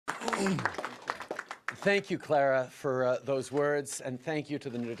Thank you, Clara, for those words, and thank you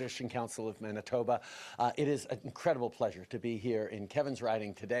to the Nutrition Council of Manitoba. It is an incredible pleasure to be here in Kevin's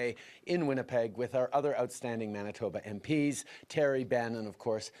riding today in Winnipeg with our other outstanding Manitoba MPs, Terry, Ben, and of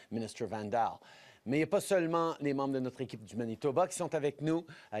course, Minister Vandal. Mais il n'y a pas seulement les membres de notre équipe du Manitoba qui sont avec nous,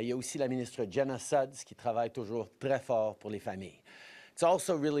 il y a aussi la ministre Jenna Sudds qui travaille toujours très fort pour les familles. It's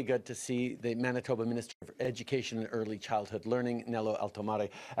also really good to see the Manitoba Minister of Education and Early Childhood Learning, Nello Altomare.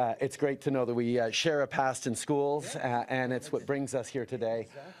 It's great to know that we share a past in schools, and it's what brings us here today,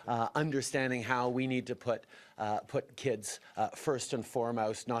 understanding how we need to put kids first and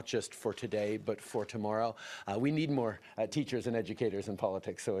foremost, not just for today, but for tomorrow. We need more teachers and educators in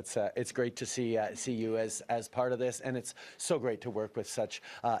politics, so it's great to see you as part of this, and it's so great to work with such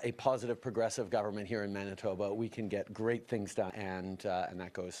a positive, progressive government here in Manitoba. We can get great things done, and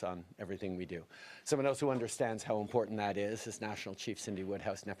that goes on everything we do. Someone else who understands how important that is National Chief Cindy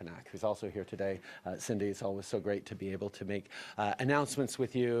Woodhouse-Nepinack, who's also here today. Cindy, it's always so great to be able to make announcements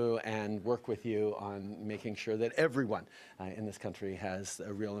with you and work with you on making sure that everyone in this country has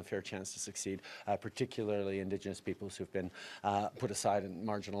a real and fair chance to succeed, particularly Indigenous peoples who've been put aside and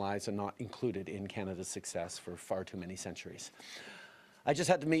marginalized and not included in Canada's success for far too many centuries. I just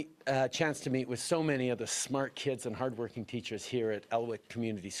had a chance to meet with so many of the smart kids and hardworking teachers here at Elwick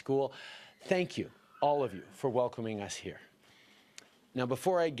Community School. Thank you, all of you, for welcoming us here. Now,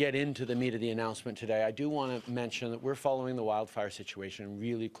 before I get into the meat of the announcement today, I do want to mention that we're following the wildfire situation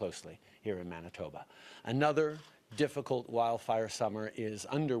really closely here in Manitoba. Another difficult wildfire summer is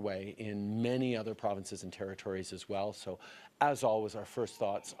underway in many other provinces and territories as well. So, as always, our first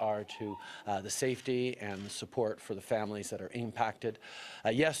thoughts are to the safety and support for the families that are impacted.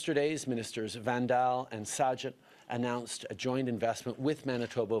 Yesterday's Ministers Vandal and Sajjan announced a joint investment with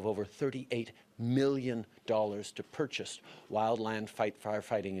Manitoba of over $38 million to purchase wildland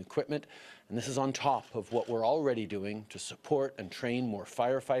firefighting equipment. And this is on top of what we're already doing to support and train more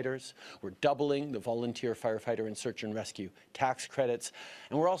firefighters. We're doubling the volunteer firefighter and search and rescue tax credits.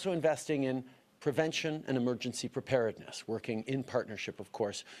 And we're also investing in prevention and emergency preparedness, working in partnership, of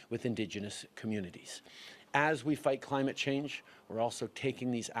course, with Indigenous communities. As we fight climate change, we're also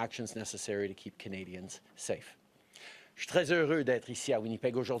taking these actions necessary to keep Canadians safe. It's a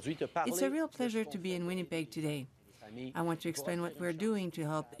real pleasure to be in Winnipeg today. I want to explain what we're doing to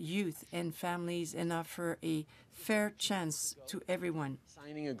help youth and families and offer a fair chance to everyone.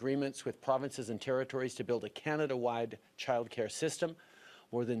 Signing agreements with provinces and territories to build a Canada-wide childcare system.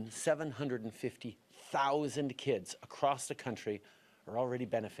 More than 750,000 kids across the country are already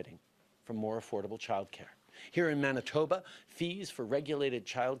benefiting from more affordable childcare. Here in Manitoba, fees for regulated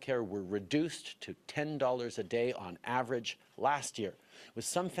childcare were reduced to $10 a day on average last year, with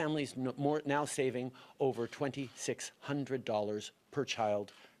some families now saving over $2,600 per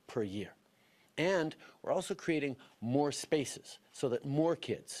child per year. And we're also creating more spaces so that more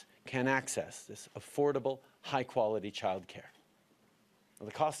kids can access this affordable, high-quality childcare. The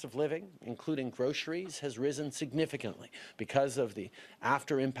cost of living, including groceries, has risen significantly because of the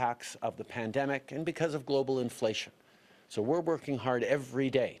after impacts of the pandemic and because of global inflation. So we're working hard every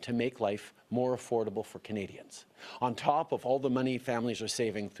day to make life more affordable for Canadians. On top of all the money families are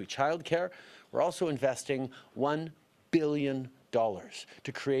saving through childcare, we're also investing $1 billion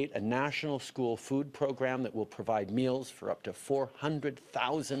to create a national school food program that will provide meals for up to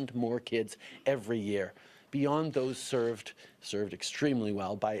 400,000 more kids every year, beyond those served extremely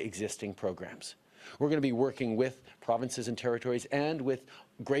well by existing programs. We're going to be working with provinces and territories and with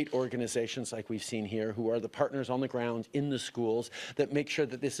great organizations like we've seen here who are the partners on the ground in the schools that make sure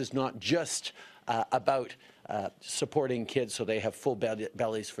that this is not just about supporting kids so they have full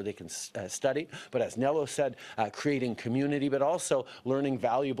bellies for they can study, but as Nello said, creating community, but also learning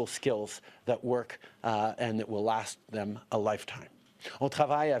valuable skills that work and that will last them a lifetime. We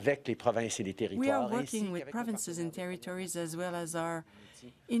are working with provinces and territories as well as our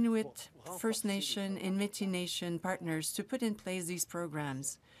Inuit, First Nation, and Métis Nation partners to put in place these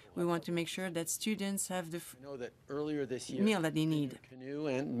programs. We want to make sure that students have the meal that they need. Canoe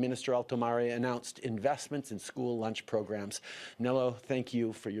and Minister Altomare announced investments in school lunch programs. Nello, thank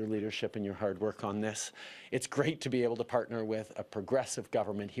you for your leadership and your hard work on this. It's great to be able to partner with a progressive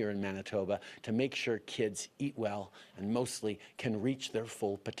government here in Manitoba to make sure kids eat well and mostly can reach their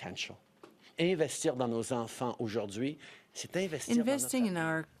full potential. Investir dans nos enfants aujourd'hui, c'est investir Investing in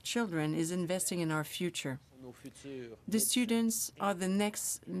our children is investing in our future. The students are the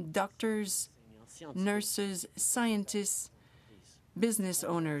next doctors, nurses, scientists, business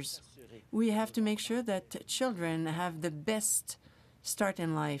owners. We have to make sure that children have the best start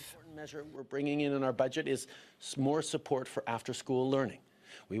in life. One measure we're bringing in our budget is more support for after-school learning.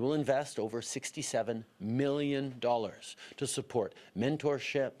 We will invest over $67 million to support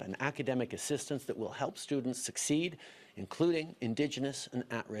mentorship and academic assistance that will help students succeed, including Indigenous and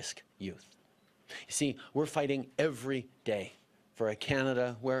at-risk youth. You see, we're fighting every day for a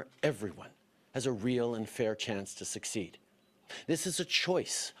Canada where everyone has a real and fair chance to succeed. This is a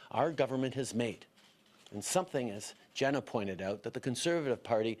choice our government has made, and something, as Jenna pointed out, that the Conservative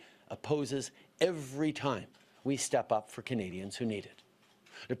Party opposes every time we step up for Canadians who need it.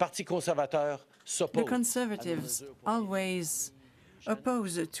 Le Parti conservateur s'oppose. The Conservatives always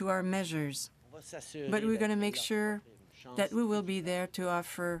oppose to our measures, but we're going to make sure that we will be there to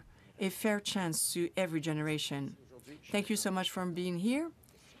offer a fair chance to every generation. Thank you so much for being here.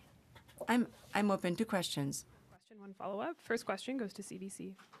 I'm open to questions. Question, one follow-up. First question goes to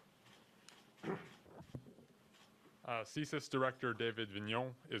CBC. CSIS Director David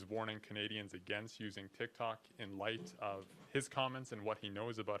Vignon is warning Canadians against using TikTok in light of his comments and what he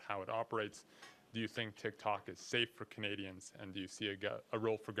knows about how it operates. Do you think TikTok is safe for Canadians, and do you see a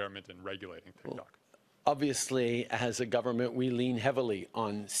role for government in regulating TikTok? Well, obviously, as a government, we lean heavily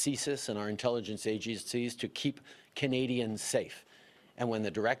on CSIS and our intelligence agencies to keep Canadians safe. And when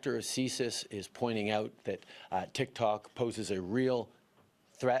the director of CSIS is pointing out that TikTok poses a real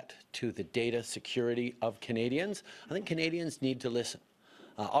threat to the data security of Canadians, I think Canadians need to listen.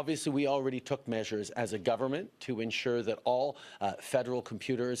 Obviously, we already took measures as a government to ensure that all federal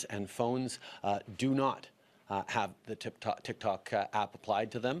computers and phones do not have the TikTok app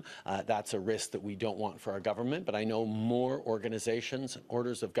applied to them. That's a risk that we don't want for our government, but I know more organizations and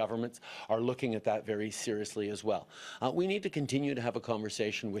orders of governments are looking at that very seriously as well. We need to continue to have a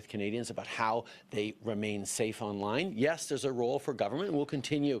conversation with Canadians about how they remain safe online. Yes, there's a role for government, and we'll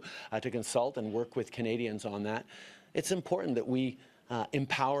continue to consult and work with Canadians on that. It's important that we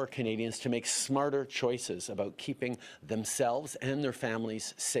empower Canadians to make smarter choices about keeping themselves and their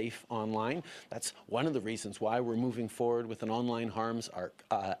families safe online. That's one of the reasons why we're moving forward with an Online Harms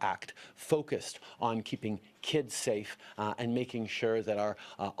Act focused on keeping kids safe and making sure that our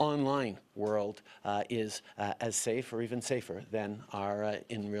online world is as safe or even safer than our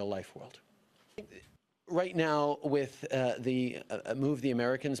in real life world. Right now, with the move the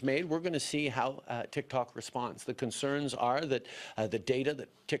Americans made, we're going to see how TikTok responds. The concerns are that the data that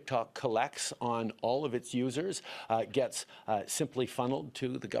TikTok collects on all of its users gets simply funneled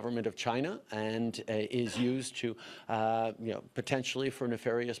to the government of China and is used to, potentially for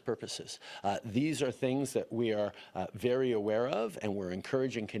nefarious purposes. These are things that we are very aware of, and we're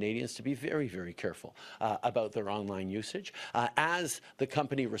encouraging Canadians to be very, very careful about their online usage. As the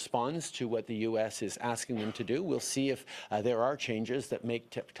company responds to what the U.S. is asking them to do, we'll see if there are changes that make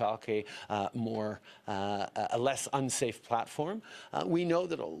TikTok a less unsafe platform. We know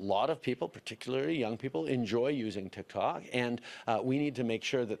that a lot of people, particularly young people, enjoy using TikTok, and we need to make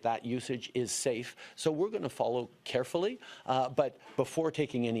sure that that usage is safe. So we're going to follow carefully, but before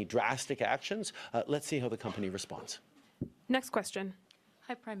taking any drastic actions, let's see how the company responds. Next question.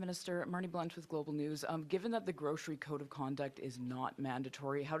 Hi, Prime Minister. Marnie Blunt with Global News. Given that the grocery code of conduct is not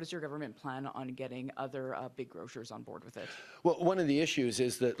mandatory, how does your government plan on getting other big grocers on board with it? Well, one of the issues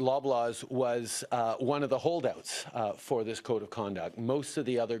is that Loblaws was one of the holdouts for this code of conduct. Most of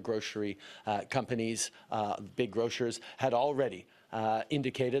the other grocery companies, big grocers, had already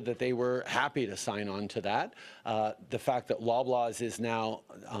indicated that they were happy to sign on to that. The fact that Loblaws is now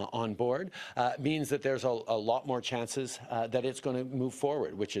on board means that there's a lot more chances that it's going to move forward,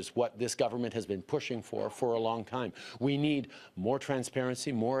 which is what this government has been pushing for a long time. We need more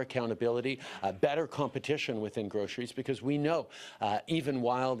transparency, more accountability, better competition within groceries, because we know even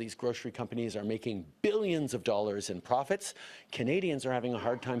while these grocery companies are making billions of dollars in profits, Canadians are having a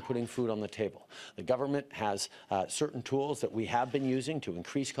hard time putting food on the table. The government has certain tools that we have been using to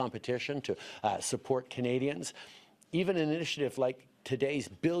increase competition, to support Canadians. Even an initiative like today's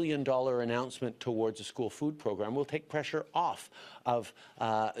billion-dollar announcement towards a school food program will take pressure off of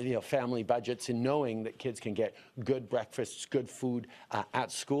family budgets, in knowing that kids can get good breakfasts, good food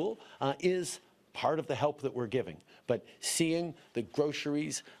at school is part of the help that we're giving. But seeing the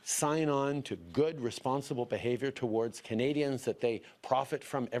groceries sign on to good, responsible behavior towards Canadians that they profit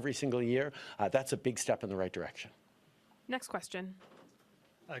from every single year, that's a big step in the right direction. Next question.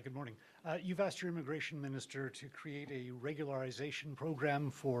 Good morning. You've asked your immigration minister to create a regularization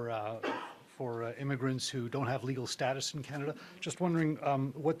program for immigrants who don't have legal status in Canada. Just wondering,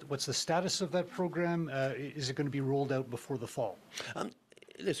 what's the status of that program? Is it going to be rolled out before the fall?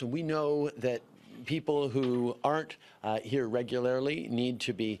 Listen, we know that people who aren't here regularly need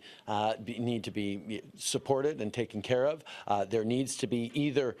to be supported and taken care of. There needs to be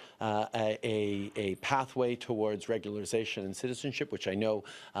either a pathway towards regularization and citizenship, which I know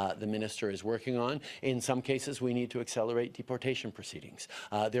the minister is working on. In some cases, we need to accelerate deportation proceedings.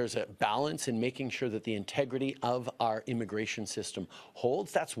 There's a balance in making sure that the integrity of our immigration system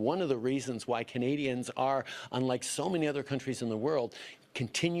holds. That's one of the reasons why Canadians are, unlike so many other countries in the world,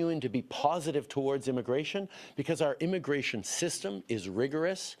 continuing to be positive towards immigration, because our immigration system is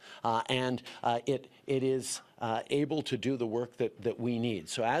rigorous and it is able to do the work that we need.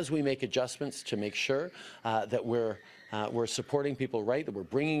 So as we make adjustments to make sure that we're supporting people right, that we're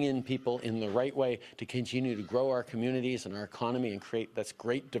bringing in people in the right way to continue to grow our communities and our economy and create this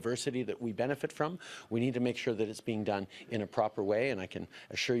great diversity that we benefit from, we need to make sure that it's being done in a proper way, and I can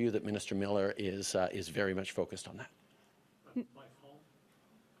assure you that Minister Miller is very much focused on that.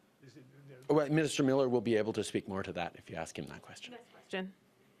 Well, Minister Miller will be able to speak more to that if you ask him that question. Next question.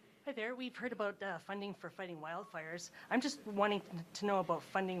 Hi there. We've heard about funding for fighting wildfires. I'm just wanting to know about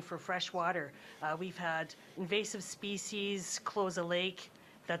funding for fresh water. We've had invasive species close a lake.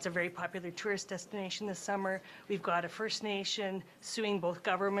 That's a very popular tourist destination this summer. We've got a First Nation suing both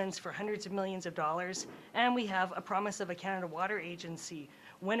governments for hundreds of millions of dollars. And we have a promise of a Canada Water Agency.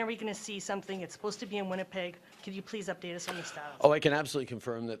 When are we going to see something? It's supposed to be in Winnipeg. Could you please update us on the status? Oh, I can absolutely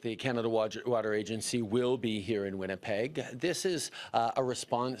confirm that the Canada Water Agency will be here in Winnipeg. This is a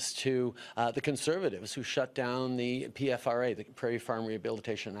response to the Conservatives who shut down the PFRA, the Prairie Farm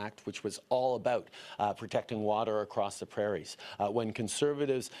Rehabilitation Act, which was all about protecting water across the prairies. When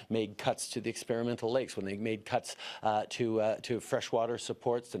Conservatives made cuts to the experimental lakes, when they made cuts to freshwater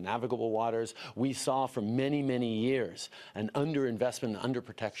supports, to navigable waters, we saw for many, many years an underinvestment and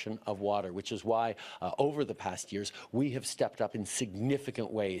underprotection of water, which is why over the past years we have stepped up in significant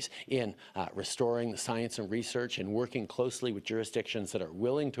ways in restoring the science and research and working closely with jurisdictions that are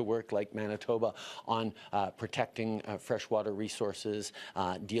willing to work, like Manitoba, on protecting freshwater resources,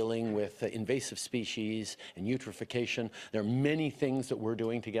 dealing with invasive species and eutrophication. There are many things that we're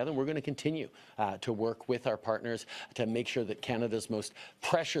doing together, and we're going to continue to work with our partners to make sure that Canada's most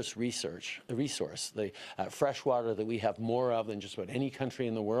precious resource, the fresh water that we have more of than just about any country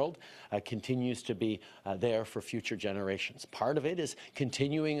in the world, continues to be there for future generations. Part of it is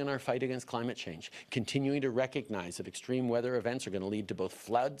continuing in our fight against climate change, continuing to recognize that extreme weather events are going to lead to both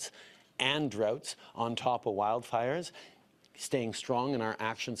floods and droughts on top of wildfires. Staying strong in our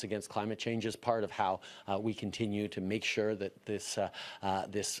actions against climate change is part of how we continue to make sure that this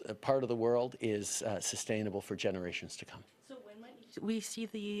part of the world is sustainable for generations to come. So when might we see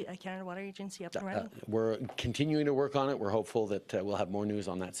the Canada Water Agency up and running? We're continuing to work on it. We're hopeful that we'll have more news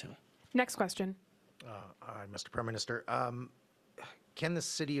on that soon. Next question. Mr. Prime Minister, can the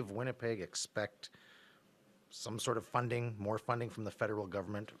City of Winnipeg expect some sort of funding, more funding from the federal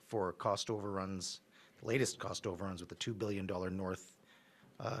government for cost overruns, the latest cost overruns with the $2 billion North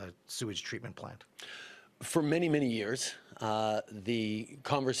sewage treatment plant? For many, many years, the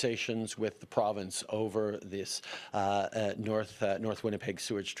conversations with the province over this North Winnipeg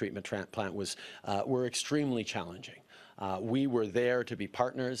sewage treatment plant were extremely challenging. We were there to be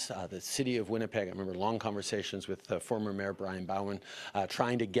partners. The City of Winnipeg, I remember long conversations with former Mayor Brian Bowen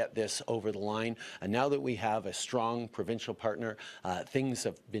trying to get this over the line. And now that we have a strong provincial partner, things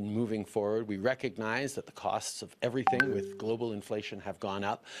have been moving forward. We recognize that the costs of everything with global inflation have gone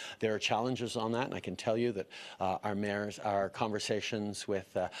up. There are challenges on that, and I can tell you that our conversations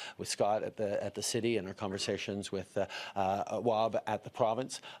with Scott at the city and our conversations with Wab at the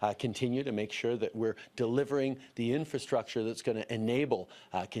province continue to make sure that we're delivering the infrastructure that's going to enable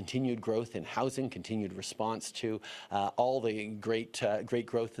continued growth in housing, continued response to all the great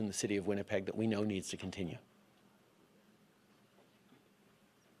growth in the City of Winnipeg that we know needs to continue.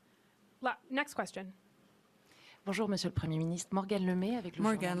 Next question. Bonjour, Monsieur le Premier Ministre. Morgane Lemay avec le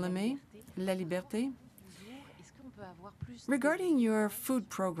Morgane Lemay, La Liberté. Regarding your food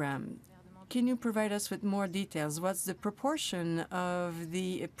program, can you provide us with more details? What's the proportion of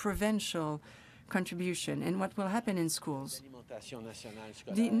the provincial contribution and what will happen in schools?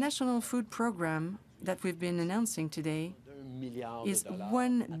 The National Food Program that we've been announcing today is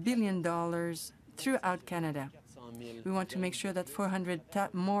 $1 billion throughout Canada. We want to make sure that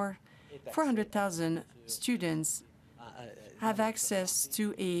 400,000 students have access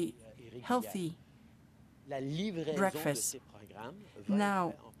to a healthy breakfast.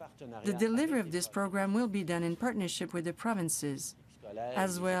 Now, the delivery of this program will be done in partnership with the provinces,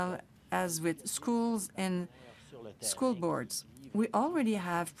 as well as with schools and school boards. We already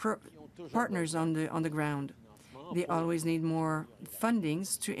have partners on the ground, They always need more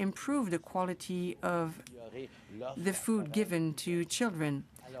fundings to improve the quality of the food given to children.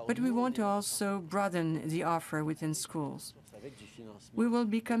 But we want to also broaden the offer within schools. We will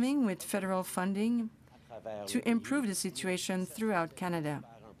be coming with federal funding to improve the situation throughout Canada.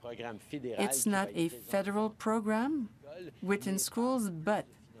 It's not a federal program within schools, but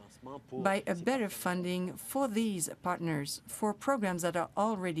by a better funding for these partners, for programs that are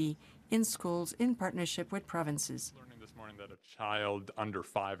already in schools in partnership with provinces. Learning this morning that a child under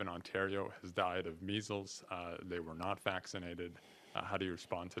 5 in Ontario has died of measles. They were not vaccinated. How do you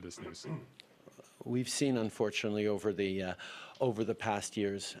respond to this news? We've seen, unfortunately, over the past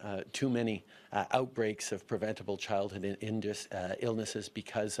years, too many outbreaks of preventable childhood illnesses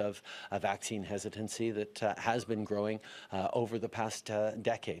because of vaccine hesitancy that has been growing over the past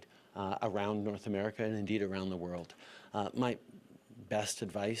decade around North America and indeed around the world. My best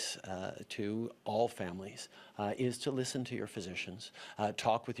advice to all families is to listen to your physicians,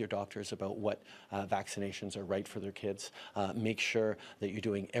 talk with your doctors about what vaccinations are right for their kids, make sure that you're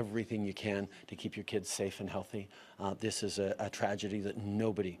doing everything you can to keep your kids safe and healthy. This is a tragedy that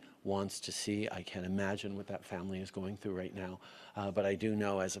nobody wants to see. I can't imagine what that family is going through right now, but I do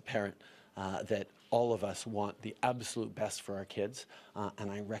know as a parent that all of us want the absolute best for our kids,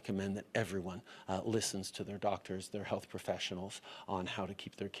 and I recommend that everyone listens to their doctors, their health professionals on how to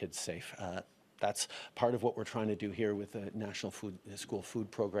keep their kids safe. That's part of what we're trying to do here with the National School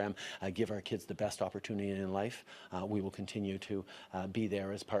Food Program, give our kids the best opportunity in life. We will continue to be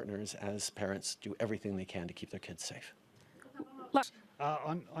there as partners, as parents, do everything they can to keep their kids safe.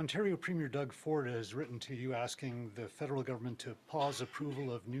 Ontario Premier Doug Ford has written to you asking the federal government to pause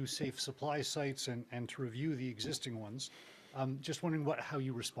approval of new safe supply sites and to review the existing ones. Just wondering how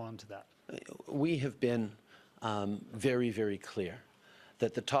you respond to that. We have been very, very clear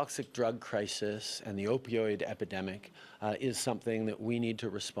that the toxic drug crisis and the opioid epidemic is something that we need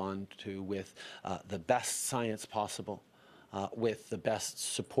to respond to with the best science possible, with the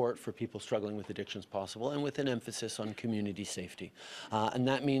best support for people struggling with addictions possible, and with an emphasis on community safety. And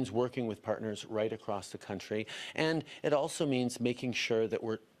that means working with partners right across the country. And it also means making sure that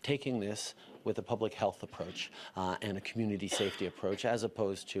we're taking this with a public health approach and a community safety approach, as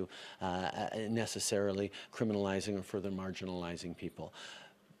opposed to necessarily criminalizing or further marginalizing people.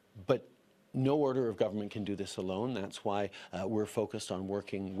 But no order of government can do this alone. That's why we're focused on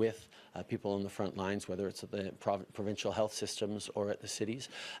working with people on the front lines, whether it's at the provincial health systems or at the cities,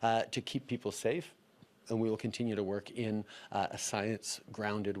 to keep people safe. And we will continue to work in a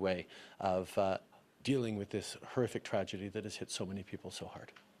science-grounded way of dealing with this horrific tragedy that has hit so many people so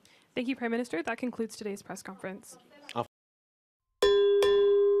hard. Thank you, Prime Minister. That concludes today's press conference.